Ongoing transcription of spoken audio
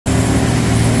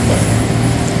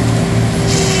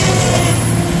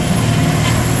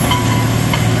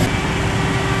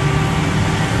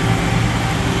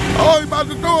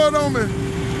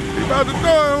out the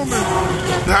door, homie.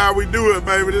 This is how we do it,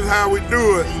 baby. This is how we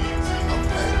do it.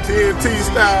 TNT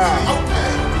style.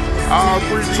 All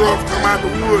 3 trucks come out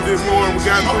the wood this morning. We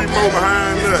got 3 more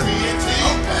behind us.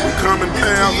 We coming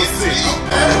past the 6.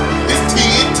 It's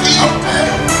TNT.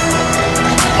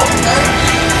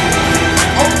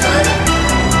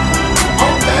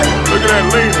 Look at that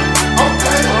leader.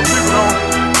 Some people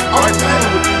don't like to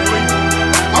move with these leaders.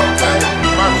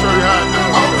 I'll show you how it does.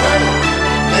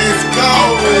 Let's go.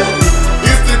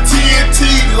 It's the TNT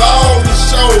Law to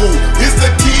show. It's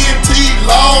the TNT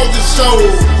Law to show.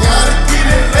 Gotta get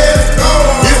it, let's go.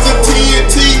 It's the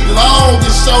TNT Law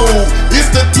to show. It's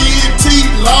the TNT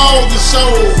Law to show.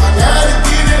 I gotta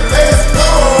get it, let's go.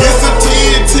 It's the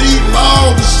TNT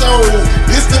Law to show.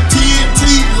 It's the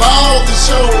TNT Law to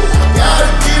show. I gotta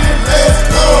get it, let's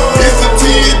go. It's the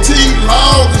TNT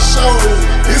Law to show.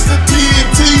 It's the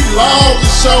TNT Law to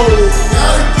show.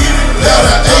 Gotta get it,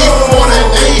 let's go.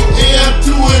 8:48 a.m.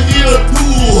 to an inner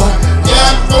pool.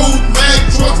 Got 4 Mack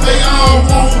trucks, they all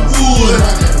want wood.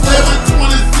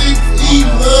 726 E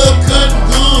love cutting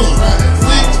gun.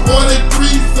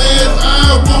 643 says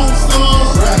I want some.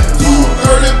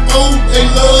 234 they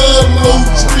love low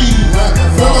trees.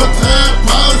 Summertime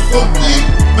polish so thick,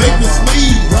 make me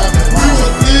sneeze.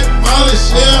 3% polish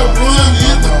share run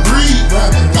in the breeze.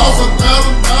 Cost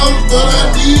 $1,000, but I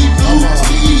need new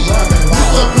teeth.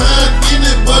 It's a pine in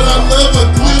it, but I love a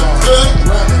clip cut.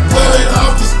 Cut it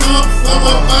off the stump, some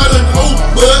about an oak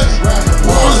butt.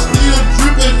 Water still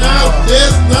dripping out,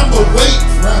 that's number weight.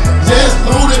 Just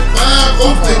loaded 5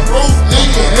 oaks, they gross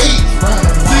 88.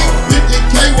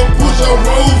 650K will push a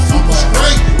roll super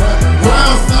straight.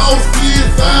 Brown sauce,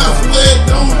 CSI, sweat,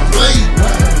 don't play.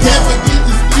 Can't forget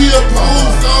the steel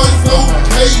pole, so it's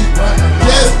okay.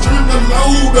 Just trim the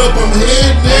load up, I'm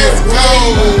heading that way.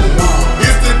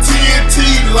 It's the TNT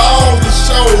Law to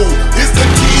show. It's the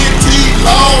TNT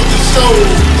Law to show.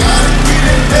 Gotta get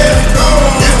it, let's go.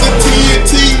 It's the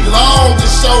TNT Law to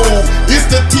show. It's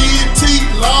the TNT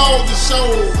Law to show.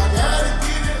 I gotta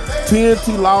get it, let's go.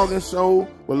 TNT Logging Show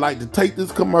would like to take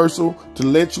this commercial to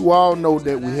let you all know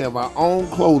that we have our own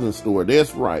clothing store.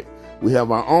 That's right. We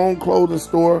have our own clothing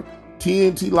store,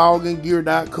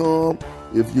 TNTLoggingGear.com.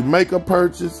 If you make a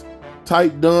purchase,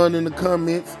 type done in the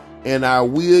comments and I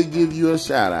will give you a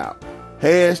shout out.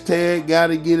 Hashtag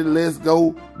gotta get it, let's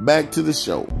go. Back to the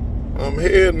show. I'm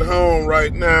heading home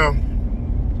right now.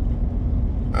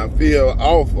 I feel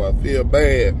awful, I feel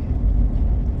bad.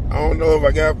 I don't know if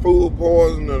I got food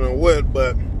poisoning or what,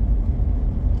 but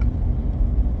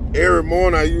every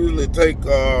morning I usually take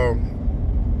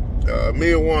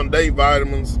meal 1 day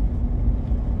vitamins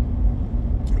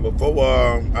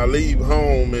before I leave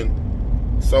home, and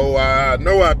so I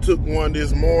know I took one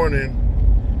this morning,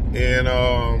 and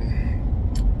I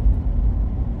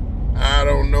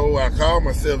don't know, I called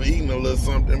myself eating a little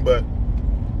something, but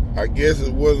I guess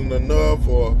it wasn't enough,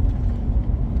 or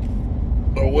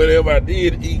whatever I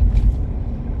did eat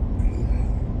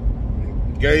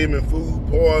gave me food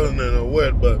poisoning or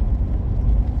what. But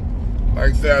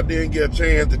like I said, I didn't get a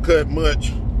chance to cut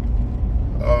much.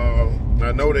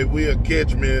 I know they will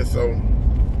catch me, so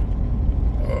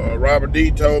Robert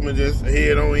D told me just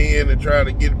head on in and try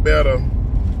to get better.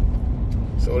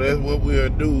 So that's what we'll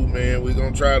do, man. We're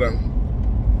gonna try to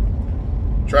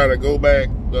go back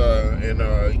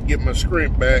and get my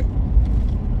strength back,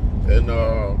 and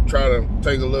try to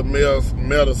take a little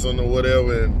medicine or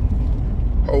whatever, and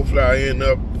hopefully I end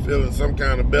up feeling some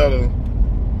kind of better.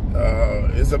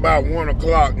 It's about 1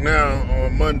 o'clock now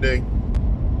on Monday.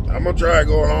 I'm gonna try to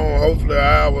go home. Hopefully an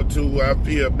hour or 2 I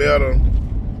feel better,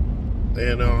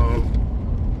 and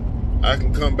I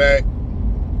can come back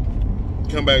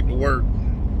to work.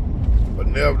 But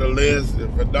nevertheless,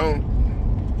 if I don't,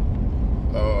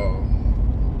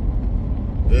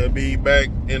 they'll be back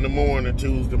in the morning,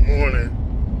 Tuesday morning.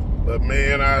 But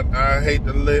man, I hate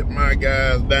to let my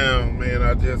guys down, man.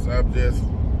 I just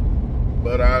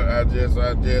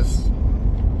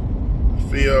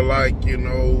feel like, you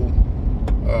know,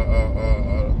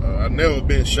 I've never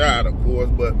been shot, of course,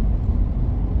 but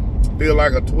feel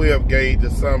like a 12 gauge or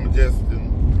something just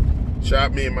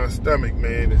shot me in my stomach,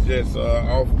 man. It's just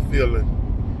awful feeling.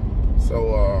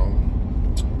 So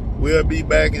we'll be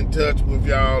back in touch with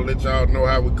y'all, let y'all know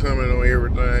how we're coming on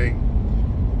everything.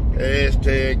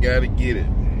 Hashtag gotta get it.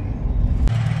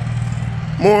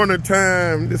 Morning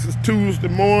time. This is Tuesday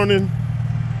morning.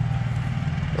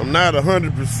 I'm not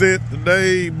 100%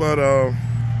 today, but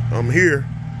I'm here.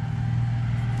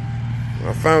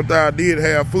 I found out I did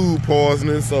have food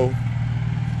poisoning, so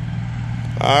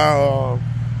it's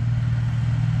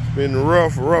been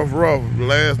rough.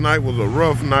 Last night was a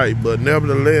rough night, but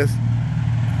nevertheless,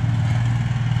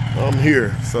 I'm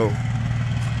here. So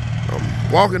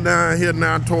I'm walking down here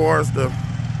now towards the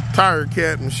tire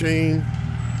cat machine,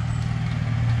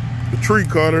 the tree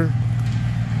cutter.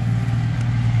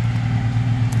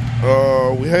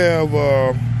 We have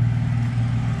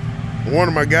one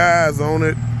of my guys on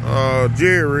it,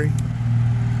 Jerry,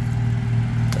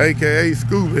 aka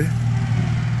Scooby.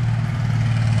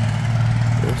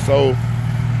 And so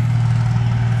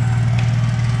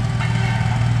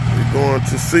we're going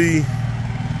to see.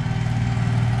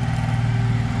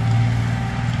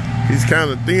 He's kind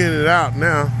of thinning it out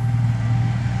now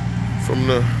from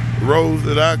the rows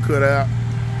that I cut out.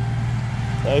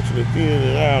 Actually thinning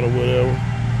it out or whatever.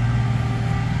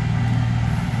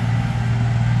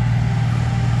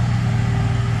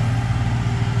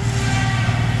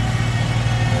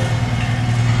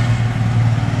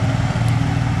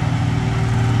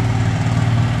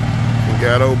 We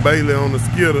got old Bailey on the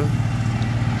skidder.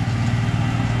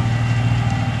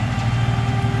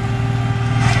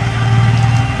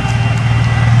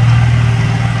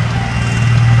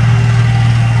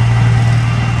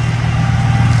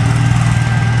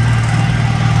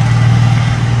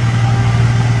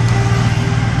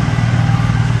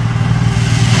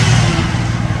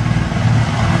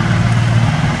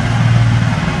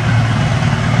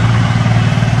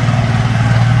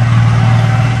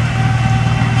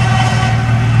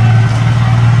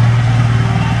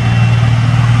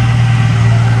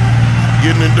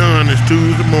 Getting it done this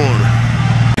Tuesday morning.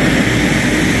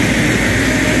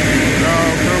 It's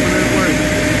all coming this way.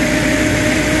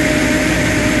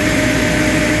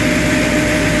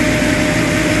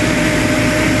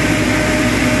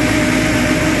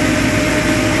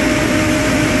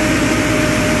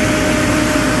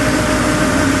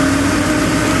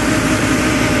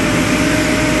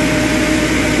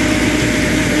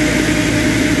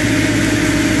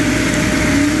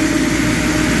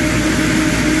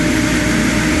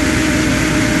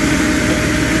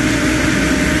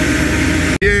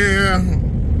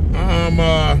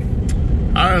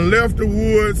 I done left the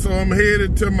woods, so I'm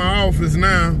headed to my office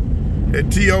now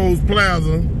at T.O.'s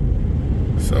Plaza.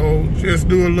 So just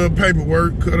do a little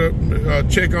paperwork,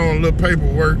 check on a little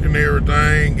paperwork and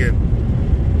everything,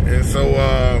 and so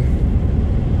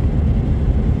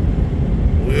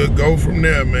we'll go from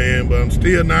there, man. But I'm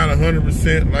still not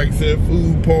 100%. Like I said,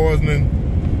 food poisoning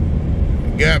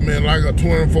got me in like a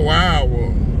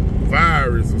 24-hour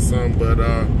virus or something. But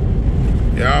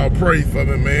y'all pray for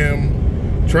me, man.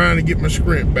 Trying to get my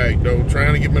strength back, though.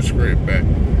 Trying to get my strength back.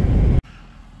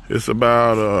 It's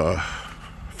about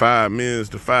 5 minutes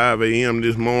to 5 a.m.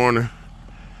 this morning.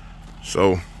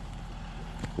 So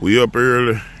we up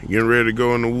early, getting ready to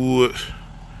go in the woods,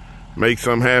 make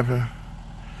something happen.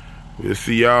 We'll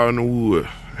see y'all in the woods.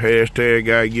 Hashtag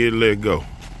gotta get it, let go.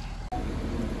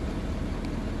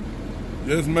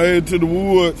 Just made it to the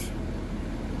woods.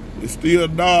 It's still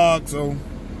dark, so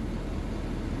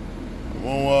I'm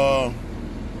gonna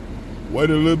wait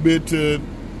a little bit till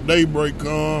daybreak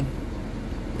come,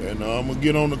 and I'm gonna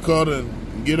get on the cutter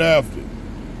and get after it.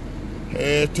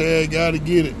 Hashtag gotta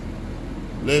get it.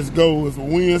 Let's go. It's a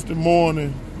Wednesday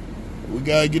morning. We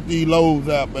gotta get these loads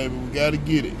out, baby. We gotta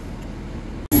get it.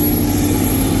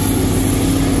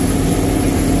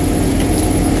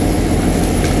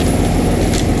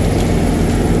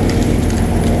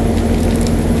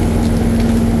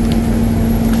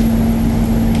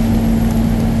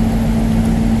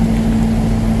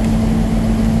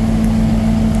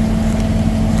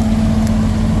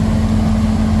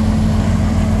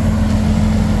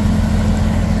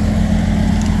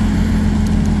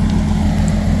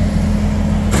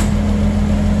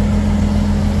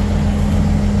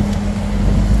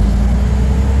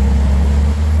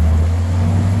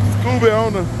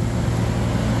 On the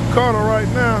cutter right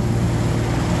now.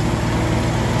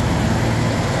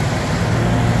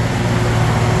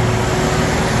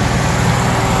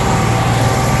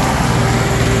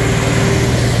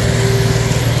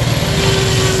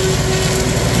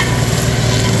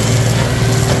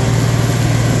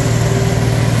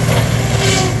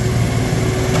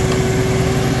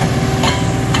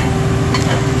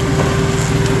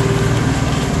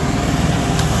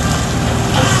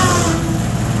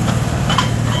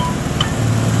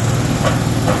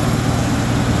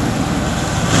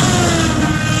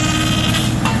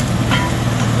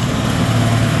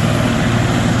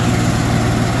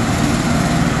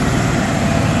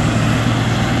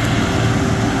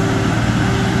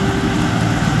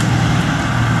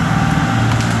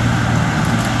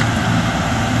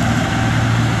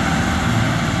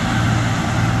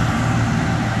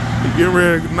 Getting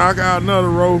ready to knock out another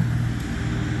row.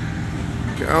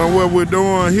 Kind of what we're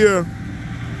doing here.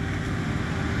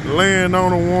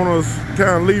 landowner want us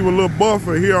kind of leave a little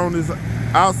buffer here on this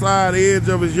outside edge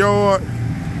of his yard.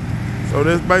 So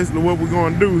that's basically what we're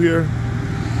going to do here.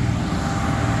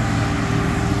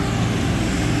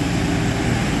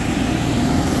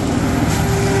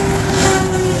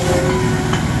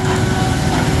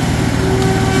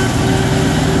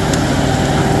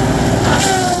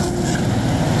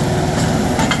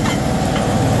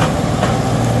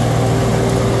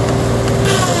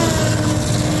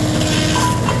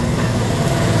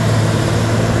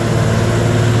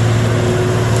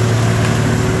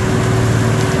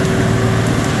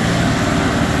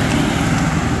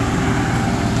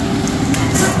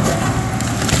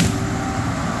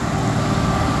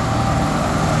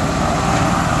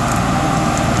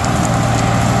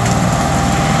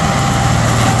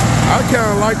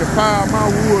 Kind of like to pile my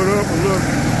wood up a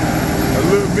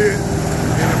little bit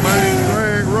in the main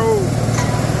drag road,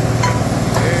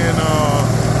 and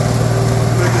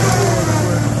looking forward to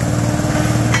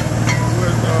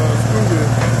what Scooby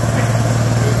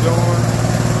is doing.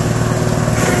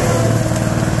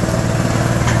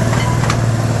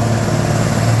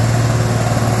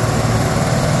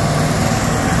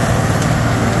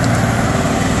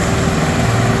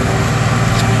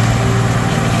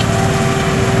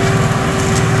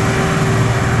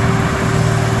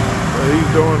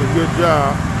 He's doing a good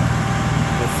job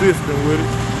assisting with it.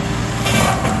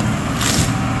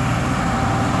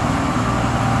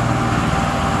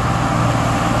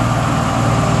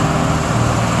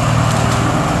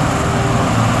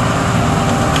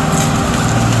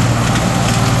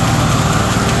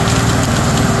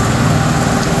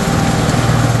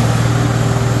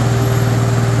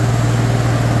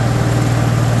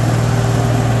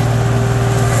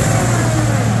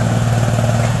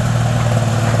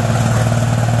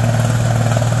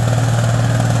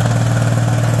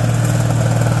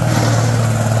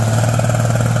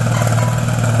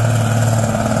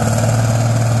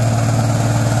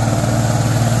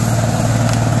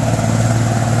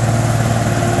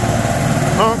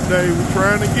 Hump day, we're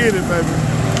trying to get it, baby.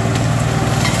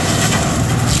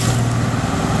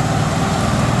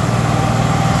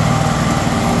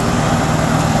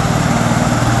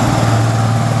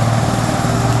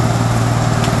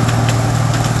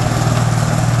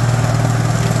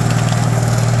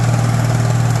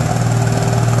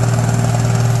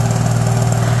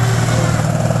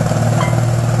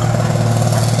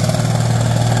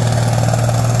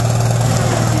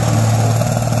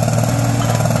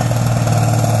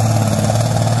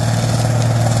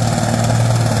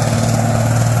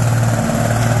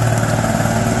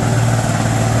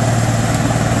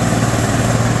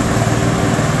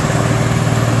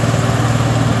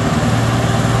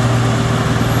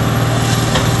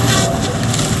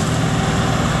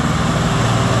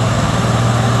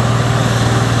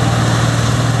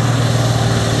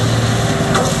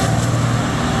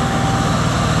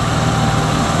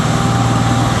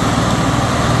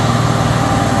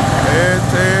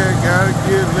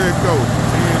 Let go.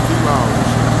 TNT laws.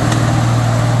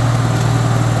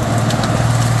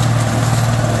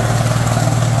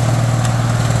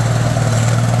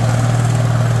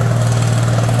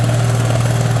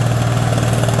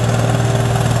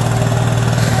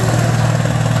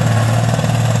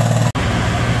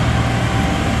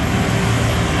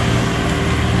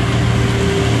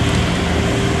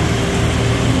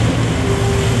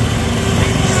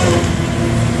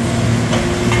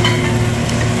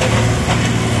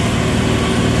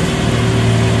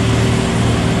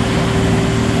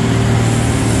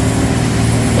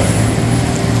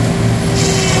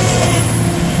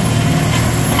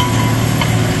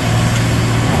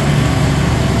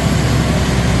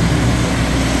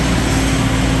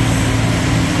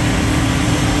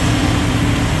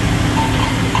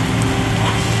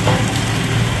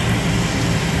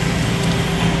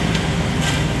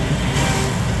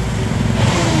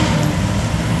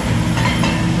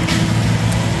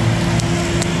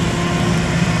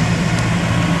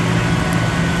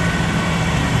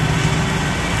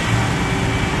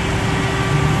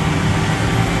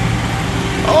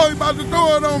 About to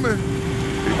throw it on me.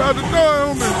 He about to throw it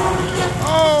on me.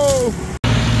 Oh!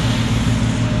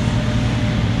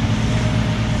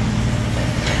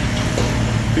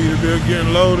 Peterbilt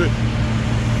getting loaded.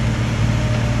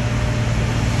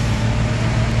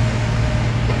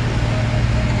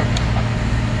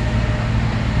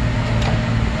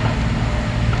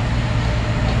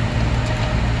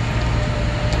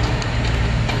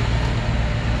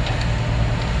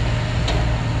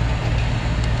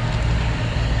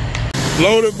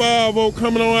 Loaded Volvo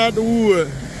coming on out the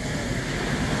wood.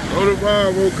 Loaded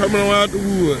Volvo coming on out the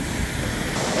wood.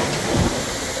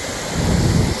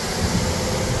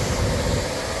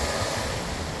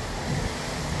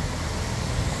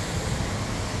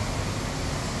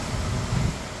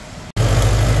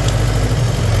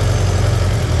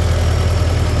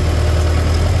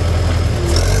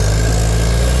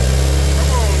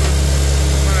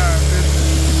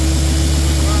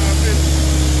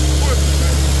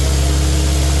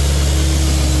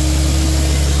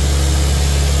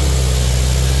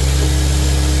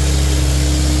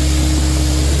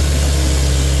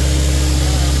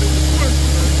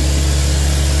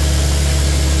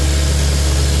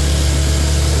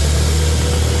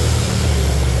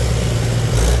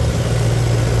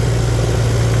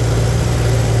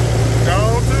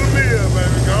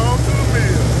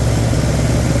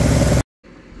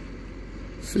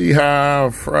 see how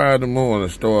our Friday morning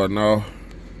starting off.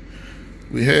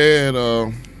 We had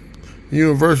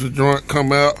Universal joint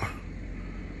come out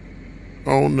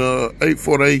on the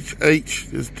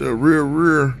 840HH. It's the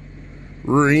rear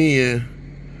end,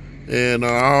 and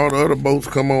all the other boats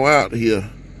come on out here.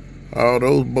 All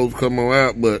those boats come on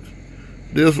out, but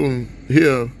this one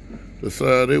here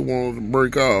decided they wanted to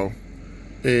break off,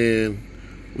 and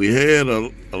we had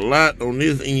a lot on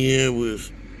this end,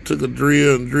 which took a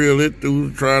drill and drilled it through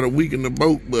to try to weaken the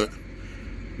boat, but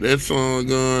that son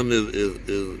gun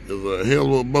is a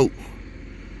hell of a boat.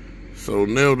 So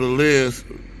nevertheless,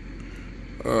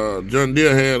 John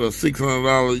Deere had a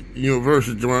 $600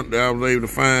 Universal joint that I was able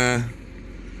to find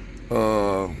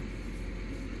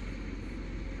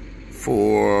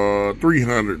for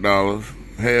 $300,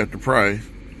 half the price.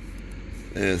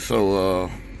 And so,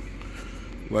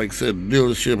 like I said, the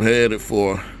dealership had it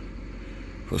for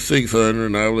 $600,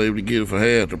 and I was able to get it for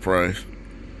half the price.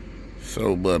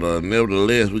 So, but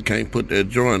nevertheless, we can't put that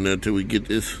joint there until we get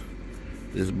this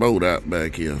boat out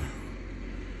back here.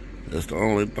 That's the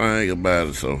only thing about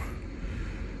it. So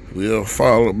we'll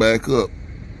follow back up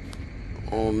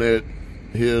on that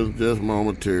here just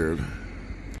momentarily.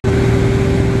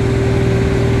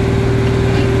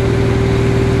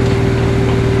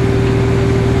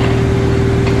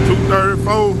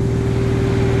 234,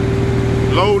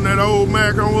 loading that old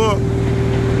Mac on up.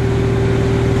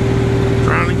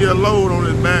 Trying to get a load on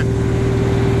his back.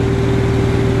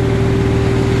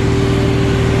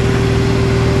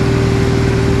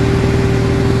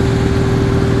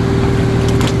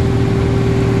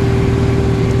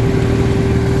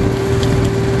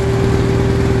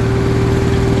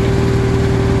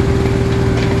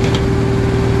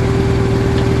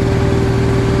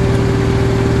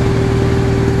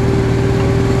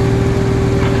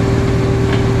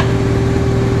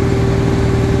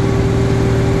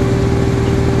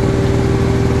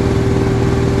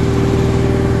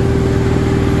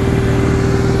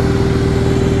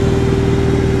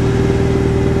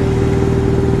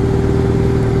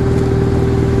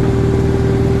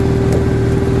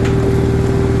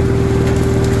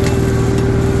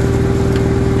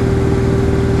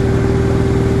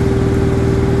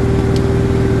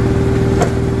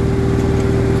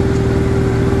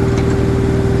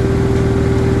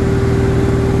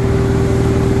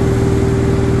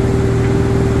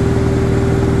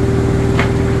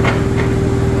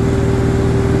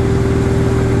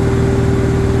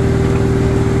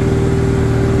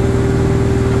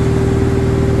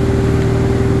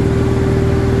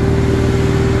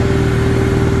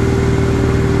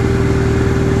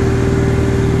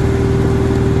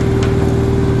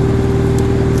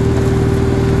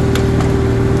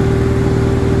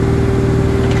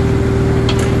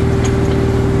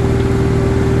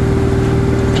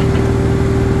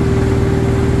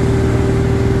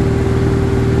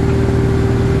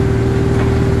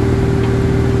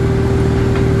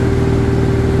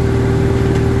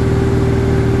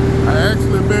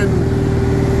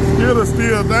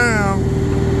 Still down,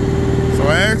 so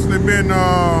I actually been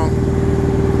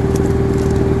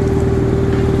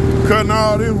cutting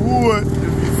all this wood.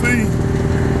 If you see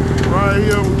right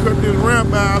here, we cut this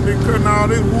ramp out. I've been cutting all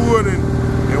this wood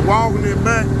and walking it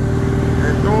back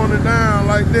and throwing it down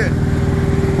like that.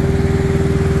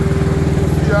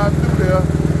 See how I do there?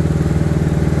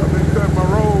 I've been cutting my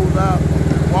rolls out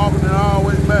and walking it all the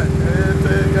way back.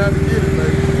 Everything you got to get it,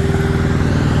 baby.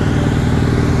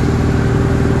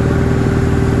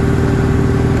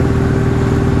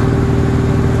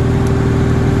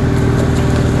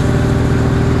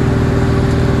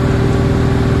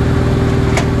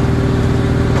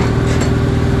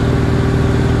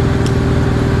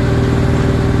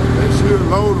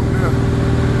 Load them there.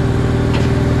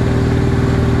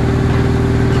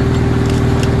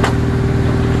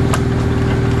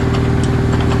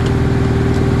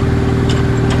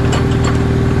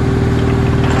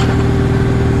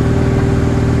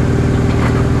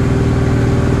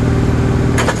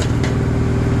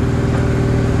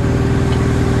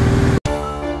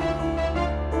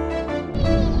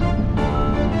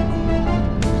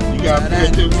 You got to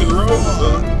push them to the road,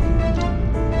 son.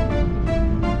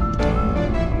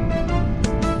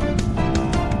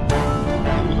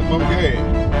 Okay.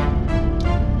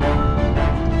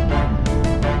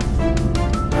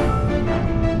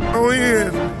 Oh yeah.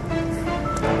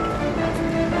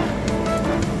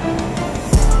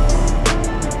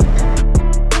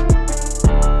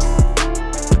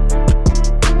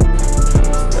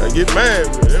 Gotta get mad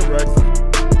with it, right?